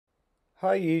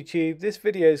Hi YouTube, this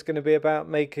video is going to be about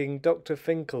making Dr.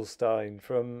 Finkelstein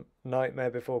from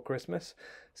Nightmare Before Christmas.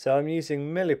 So I'm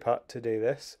using Milliput to do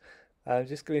this. I'm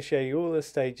just going to show you all the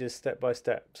stages step by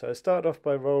step. So I start off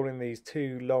by rolling these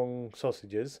two long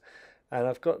sausages, and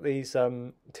I've got these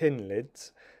tin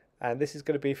lids, and this is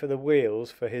going to be for the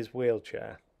wheels for his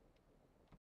wheelchair.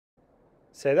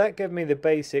 So that gave me the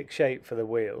basic shape for the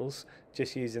wheels,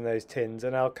 just using those tins,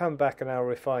 and I'll come back and I'll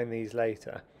refine these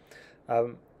later.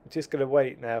 Just going to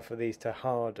wait now for these to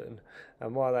harden,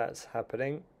 and while that's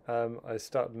happening I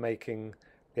start making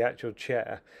the actual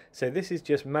chair. So this is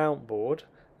just mount board,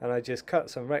 and I just cut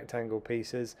some rectangle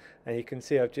pieces, and you can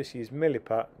see I've just used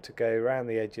Milliput to go around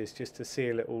the edges just to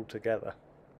seal it all together.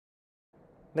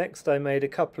 Next I made a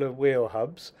couple of wheel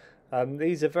hubs.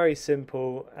 These are very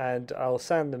simple, and I'll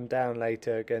sand them down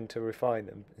later again to refine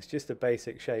them. It's just a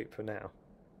basic shape for now.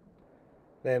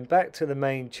 Then back to the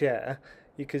main chair.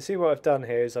 You can see what I've done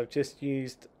here is I've just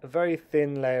used a very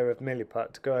thin layer of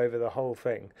Milliput to go over the whole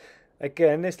thing.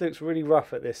 Again, this looks really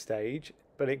rough at this stage,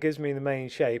 but it gives me the main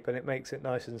shape and it makes it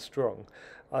nice and strong.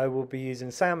 I will be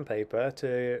using sandpaper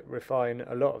to refine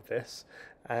a lot of this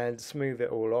and smooth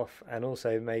it all off, and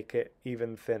also make it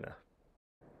even thinner.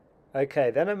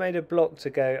 Okay, then I made a block to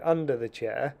go under the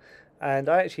chair, and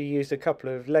I actually used a couple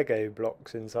of Lego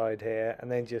blocks inside here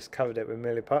and then just covered it with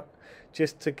Milliput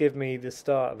just to give me the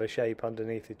start of a shape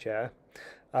underneath the chair.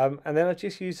 And then I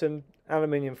just used some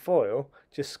aluminium foil,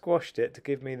 just squashed it to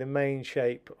give me the main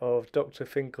shape of Dr.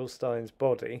 Finkelstein's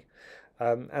body.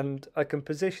 And I can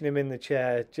position him in the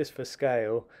chair just for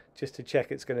scale, just to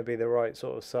check it's going to be the right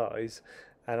sort of size,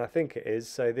 and I think it is,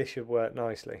 so this should work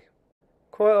nicely.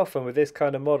 Quite often with this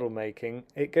kind of model making,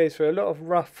 it goes through a lot of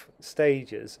rough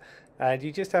stages, and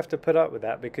you just have to put up with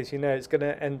that because you know it's going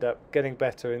to end up getting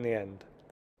better in the end.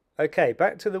 Okay,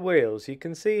 back to the wheels. You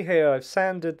can see here I've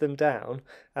sanded them down,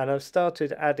 and I've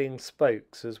started adding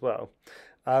spokes as well.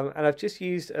 And I've just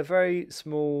used a very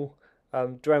small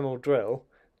Dremel drill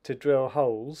to drill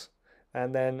holes,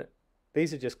 and then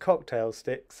these are just cocktail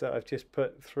sticks that I've just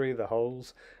put through the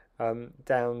holes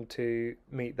down to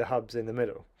meet the hubs in the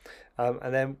middle.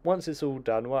 And then once it's all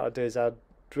done, what I'll do is I'll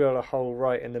drill a hole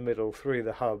right in the middle through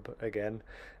the hub again,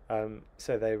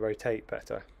 so they rotate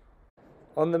better.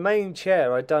 On the main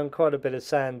chair I've done quite a bit of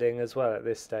sanding as well at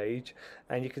this stage,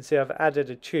 and you can see I've added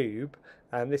a tube,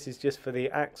 and this is just for the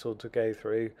axle to go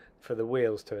through for the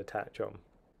wheels to attach on.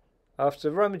 After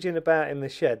rummaging about in the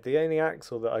shed, the only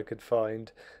axle that I could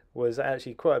find was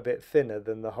actually quite a bit thinner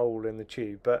than the hole in the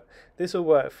tube, but this will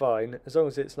work fine as long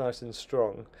as it's nice and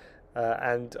strong,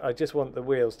 and I just want the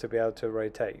wheels to be able to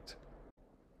rotate.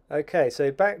 Okay, so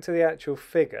back to the actual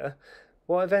figure.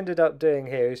 What I've ended up doing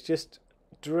here is just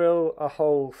drill a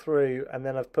hole through, and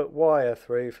then I've put wire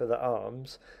through for the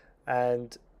arms,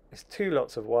 and it's two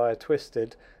lots of wire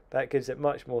twisted. That gives it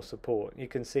much more support. You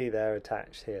can see they're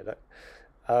attached here, look.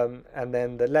 And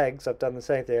then the legs, I've done the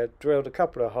same thing. I've drilled a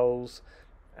couple of holes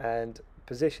and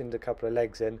positioned a couple of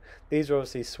legs in. These are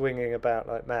obviously swinging about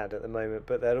like mad at the moment,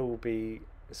 but they'll all be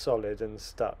solid and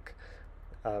stuck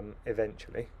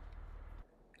eventually.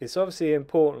 It's obviously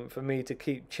important for me to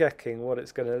keep checking what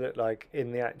it's going to look like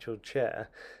in the actual chair,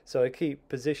 so I keep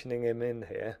positioning him in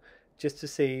here just to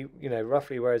see, you know,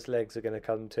 roughly where his legs are going to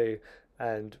come to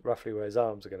and roughly where his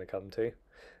arms are going to come to.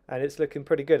 And it's looking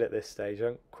pretty good at this stage.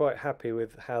 I'm quite happy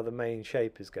with how the main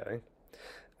shape is going.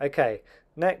 Okay,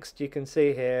 next you can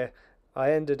see here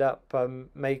I ended up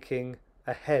making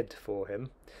a head for him.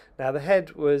 Now the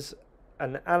head was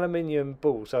an aluminium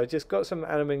ball, so I just got some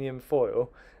aluminium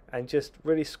foil and just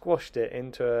really squashed it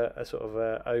into a sort of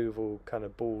a oval kind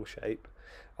of ball shape.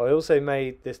 I also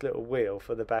made this little wheel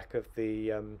for the back of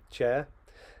the chair,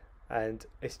 and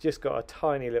it's just got a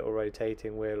tiny little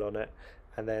rotating wheel on it,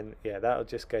 and then yeah, that'll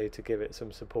just go to give it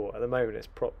some support. At the moment it's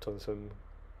propped on some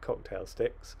cocktail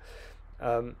sticks.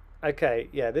 Okay,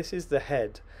 yeah, this is the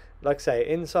head. Like I say,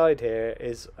 inside here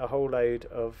is a whole load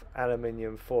of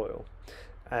aluminium foil,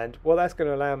 and what that's going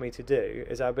to allow me to do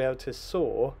is I'll be able to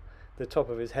saw the top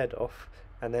of his head off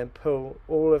and then pull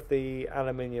all of the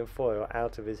aluminium foil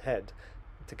out of his head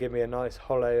to give me a nice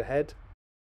hollow head.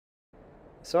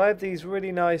 So I have these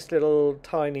really nice little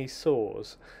tiny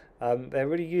saws. They're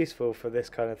really useful for this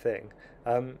kind of thing.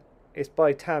 It's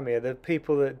by Tamiya, the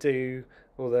people that do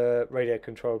all the radio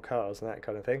controlled cars and that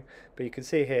kind of thing. But you can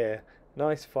see here,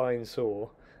 nice fine saw,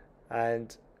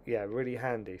 and yeah, really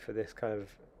handy for this kind of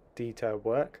detailed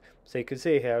work. So you can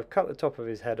see here I've cut the top of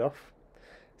his head off.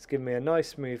 It's given me a nice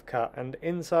smooth cut, and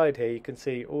inside here you can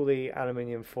see all the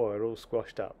aluminium foil all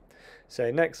squashed up. So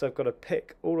next I've got to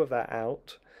pick all of that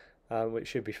out, which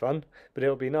should be fun, but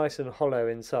it'll be nice and hollow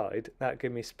inside. That'll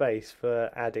give me space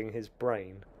for adding his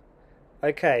brain.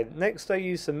 Okay, next I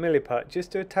use some Milliput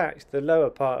just to attach the lower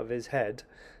part of his head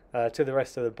to the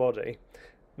rest of the body.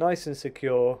 Nice and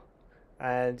secure,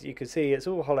 and you can see it's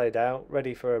all hollowed out,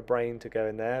 ready for a brain to go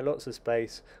in there. Lots of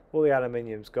space, all the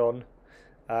aluminium's gone,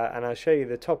 and I'll show you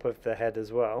the top of the head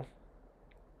as well.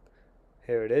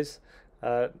 Here it is.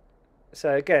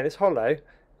 So again, it's hollow.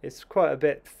 It's quite a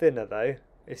bit thinner though.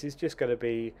 This is just going to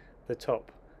be the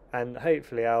top, and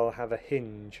hopefully I'll have a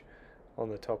hinge on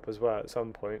the top as well at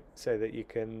some point, so that you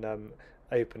can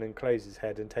open and close his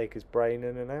head and take his brain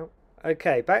in and out.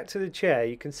 Okay, back to the chair.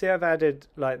 You can see I've added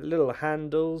like little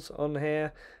handles on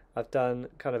here. I've done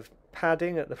kind of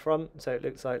padding at the front, so it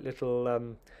looks like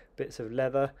little bits of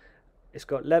leather. It's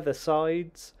got leather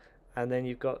sides, and then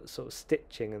you've got sort of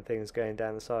stitching and things going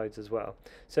down the sides as well.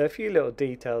 So a few little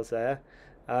details there.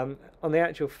 On the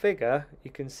actual figure,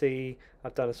 you can see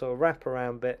I've done a sort of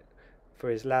wraparound bit for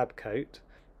his lab coat,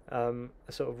 a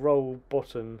sort of roll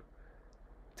bottom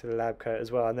to the lab coat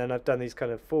as well, and then I've done these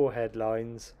kind of forehead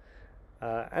lines,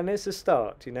 and it's a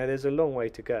start. You know, there's a long way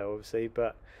to go obviously,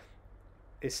 but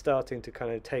it's starting to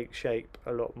kind of take shape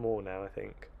a lot more now, I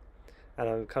think, and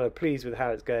I'm kind of pleased with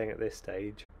how it's going at this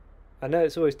stage. I know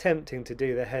it's always tempting to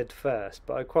do the head first,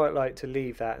 but I quite like to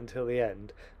leave that until the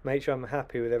end, make sure I'm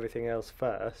happy with everything else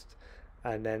first,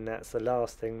 and then that's the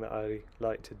last thing that I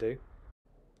like to do.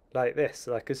 Like this,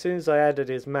 like as soon as I added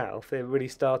his mouth, it really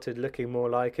started looking more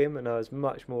like him, and I was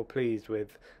much more pleased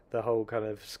with the whole kind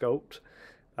of sculpt.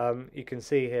 You can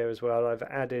see here as well I've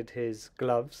added his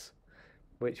gloves,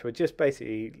 which were just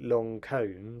basically long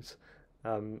cones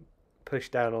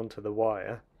pushed down onto the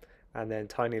wire, and then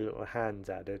tiny little hands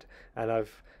added, and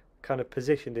I've kind of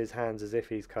positioned his hands as if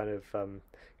he's kind of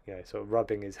you know, sort of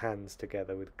rubbing his hands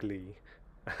together with glee,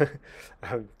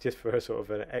 just for a sort of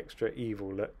an extra evil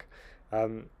look.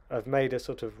 I've made a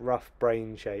sort of rough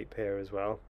brain shape here as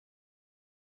well.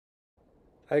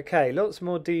 Okay, lots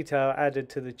more detail added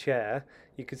to the chair.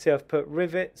 You can see I've put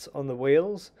rivets on the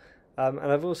wheels, and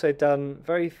I've also done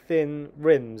very thin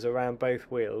rims around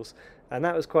both wheels, and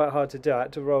that was quite hard to do. I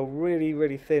had to roll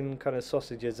really thin kind of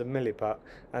sausages of Milliput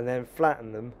and then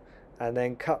flatten them and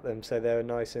then cut them so they were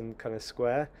nice and kind of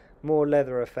square. More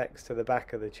leather effects to the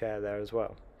back of the chair there as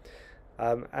well.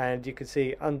 And you can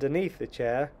see underneath the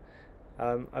chair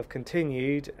I've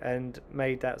continued and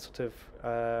made that sort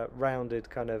of rounded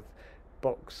kind of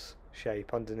box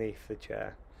shape underneath the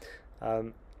chair.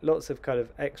 Lots of kind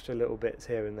of extra little bits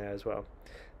here and there as well.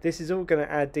 This is all going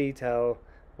to add detail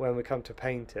when we come to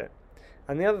paint it.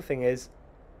 And the other thing is,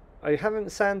 I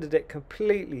haven't sanded it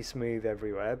completely smooth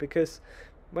everywhere, because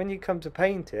when you come to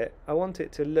paint it, I want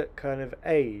it to look kind of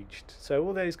aged. So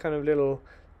all those kind of little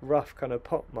rough kind of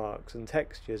pot marks and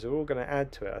textures are all going to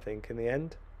add to it, I think, in the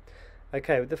end.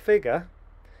 Okay, with the figure,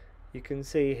 you can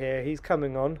see here he's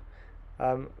coming on.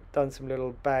 Done some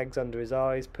little bags under his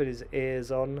eyes, put his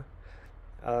ears on,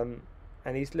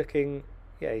 and he's looking,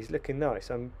 yeah, he's looking nice.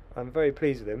 I'm very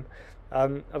pleased with him.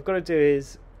 I've got to do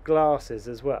his glasses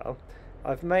as well.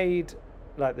 I've made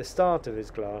like the start of his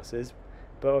glasses,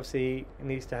 but obviously he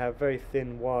needs to have very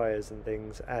thin wires and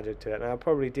things added to it, and I'll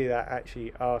probably do that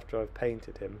actually after I've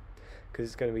painted him, because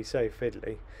it's going to be so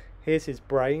fiddly. Here's his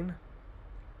brain.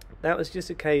 That was just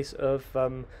a case of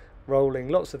rolling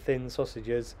lots of thin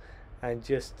sausages and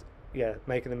just, yeah,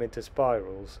 making them into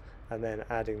spirals and then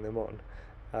adding them on,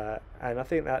 and I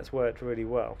think that's worked really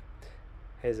well.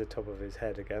 Here's the top of his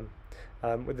head again.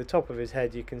 With the top of his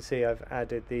head, you can see I've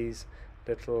added these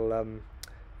little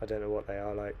I don't know what they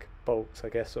are, like bolts, I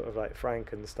guess, sort of like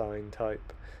Frankenstein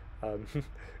type,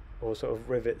 or sort of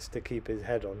rivets to keep his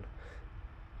head on.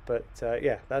 But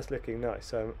yeah, that's looking nice,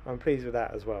 so I'm pleased with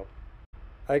that as well.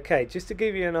 Okay, just to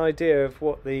give you an idea of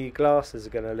what the glasses are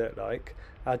going to look like,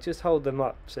 I'll just hold them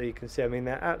up so you can see. I mean,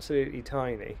 they're absolutely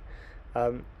tiny.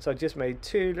 So I just made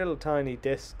two little tiny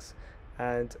discs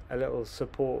and a little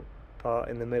support part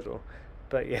in the middle.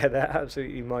 But yeah, they're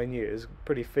absolutely minute. It's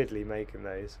pretty fiddly making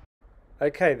those.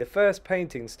 Okay, the first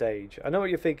painting stage. I know what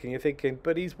you're thinking. You're thinking,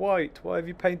 but he's white. Why have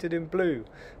you painted him blue?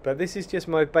 But this is just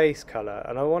my base colour,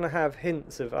 and I want to have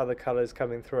hints of other colours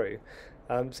coming through.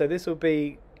 So this will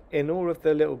be, in all of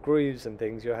the little grooves and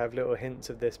things, you'll have little hints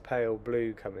of this pale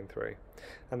blue coming through.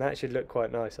 And that should look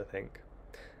quite nice, I think.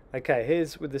 Okay,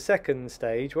 here's with the second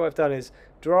stage. What I've done is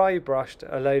dry brushed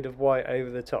a load of white over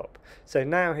the top. So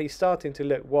now he's starting to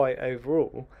look white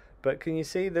overall, but can you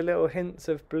see the little hints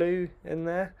of blue in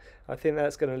there? I think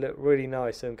that's going to look really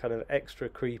nice and kind of extra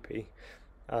creepy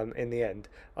in the end.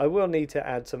 I will need to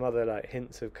add some other like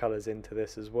hints of colours into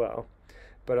this as well,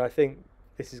 but I think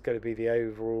this is going to be the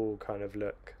overall kind of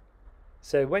look.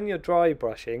 So when you're dry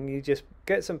brushing, you just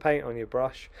get some paint on your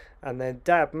brush and then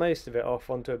dab most of it off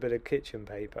onto a bit of kitchen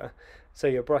paper so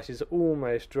your brush is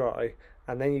almost dry,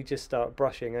 and then you just start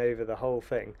brushing over the whole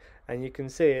thing, and you can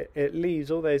see it leaves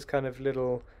all those kind of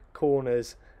little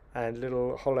corners and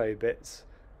little hollow bits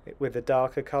with a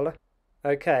darker colour.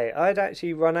 Okay, I'd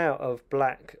actually run out of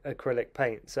black acrylic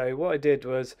paint, so what I did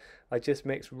was I just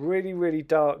mixed really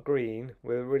dark green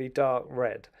with a really dark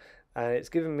red, and it's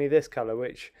given me this colour,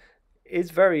 which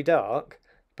is very dark,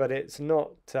 but it's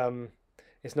not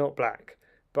black.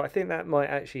 But I think that might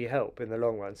actually help in the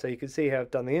long run. So you can see how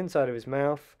I've done the inside of his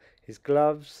mouth, his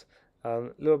gloves, a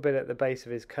little bit at the base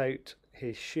of his coat,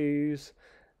 his shoes,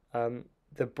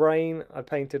 the brain. I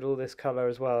painted all this colour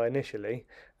as well initially,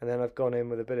 and then I've gone in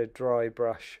with a bit of dry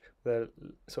brush, the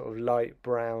sort of light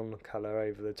brown colour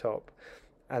over the top,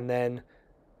 and then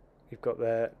you've got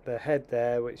the head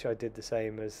there, which I did the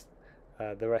same as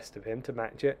the rest of him to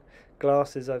match it.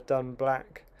 Glasses I've done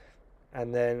black,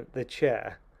 and then the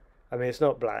chair, I mean it's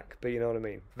not black, but you know what I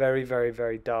mean,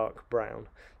 very dark brown.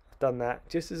 I've done that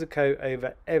just as a coat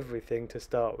over everything to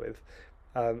start with,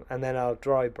 and then I'll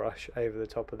dry brush over the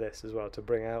top of this as well to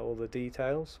bring out all the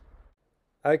details.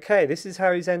 Okay, this is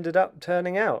how he's ended up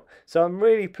turning out. So I'm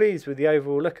really pleased with the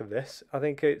overall look of this. I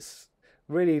think it's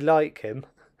really like him,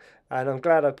 and I'm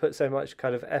glad I put so much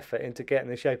kind of effort into getting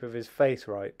the shape of his face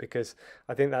right, because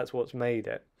I think that's what's made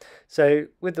it. So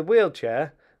with the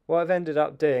wheelchair, what I've ended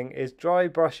up doing is dry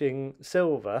brushing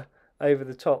silver over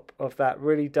the top of that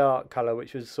really dark colour,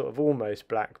 which was sort of almost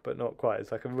black but not quite.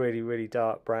 It's like a really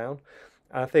dark brown.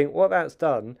 And I think what that's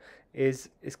done is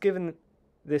it's given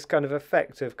this kind of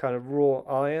effect of kind of raw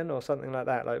iron or something like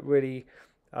that, like really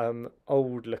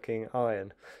old looking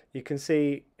iron. You can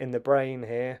see in the brain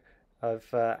here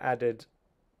I've added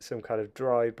some kind of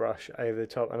dry brush over the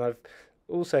top, and I've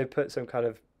also put some kind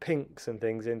of pinks and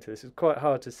things into this. It's quite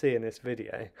hard to see in this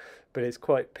video, but it's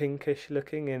quite pinkish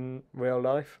looking in real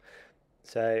life,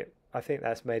 so I think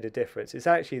that's made a difference. It's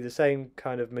actually the same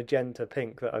kind of magenta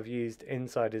pink that I've used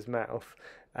inside his mouth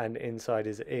and inside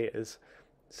his ears,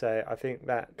 so I think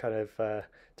that kind of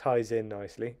ties in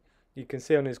nicely. You can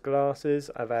see on his glasses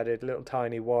I've added little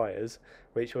tiny wires,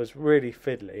 which was really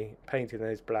fiddly, painting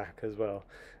those black as well,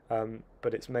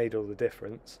 but it's made all the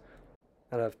difference.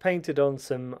 And I've painted on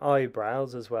some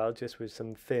eyebrows as well, just with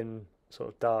some thin sort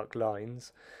of dark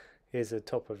lines. Here's the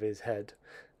top of his head.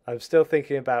 I'm still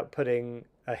thinking about putting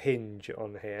a hinge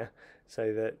on here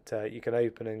so that you can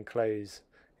open and close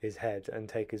his head and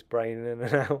take his brain in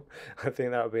and out. I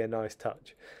think that would be a nice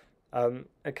touch.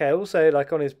 Okay, also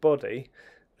like on his body,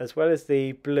 as well as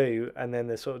the blue and then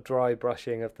the sort of dry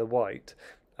brushing of the white,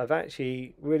 I've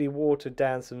actually really watered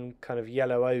down some kind of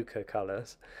yellow ochre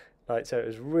colours, like so it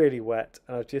was really wet,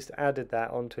 and I've just added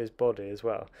that onto his body as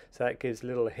well. So that gives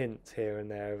little hints here and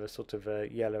there of a sort of a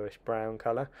yellowish brown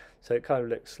colour, so it kind of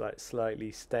looks like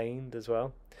slightly stained as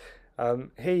well.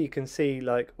 Here you can see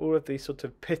like all of the sort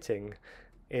of pitting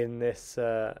in this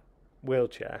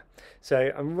wheelchair,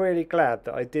 so I'm really glad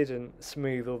that I didn't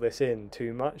smooth all this in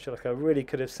too much. Like I really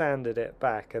could have sanded it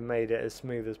back and made it as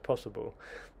smooth as possible,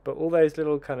 but all those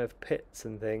little kind of pits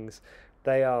and things,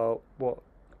 they are what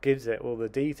gives it all the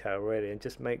detail really, and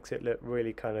just makes it look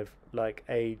really kind of like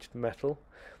aged metal.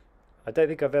 I don't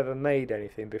think I've ever made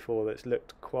anything before that's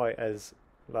looked quite as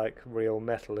like real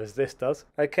metal as this does.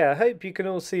 Okay, I hope you can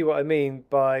all see what I mean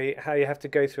by how you have to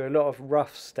go through a lot of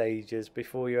rough stages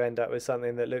before you end up with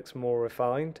something that looks more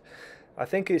refined. I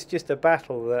think it's just a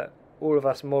battle that all of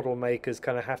us model makers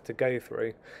kind of have to go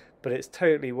through, but it's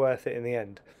totally worth it in the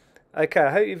end. Okay,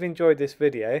 I hope you've enjoyed this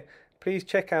video. Please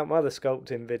check out my other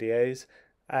sculpting videos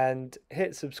and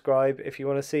hit subscribe if you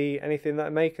want to see anything that I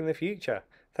make in the future.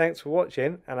 Thanks for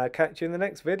watching, and I'll catch you in the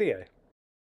next video.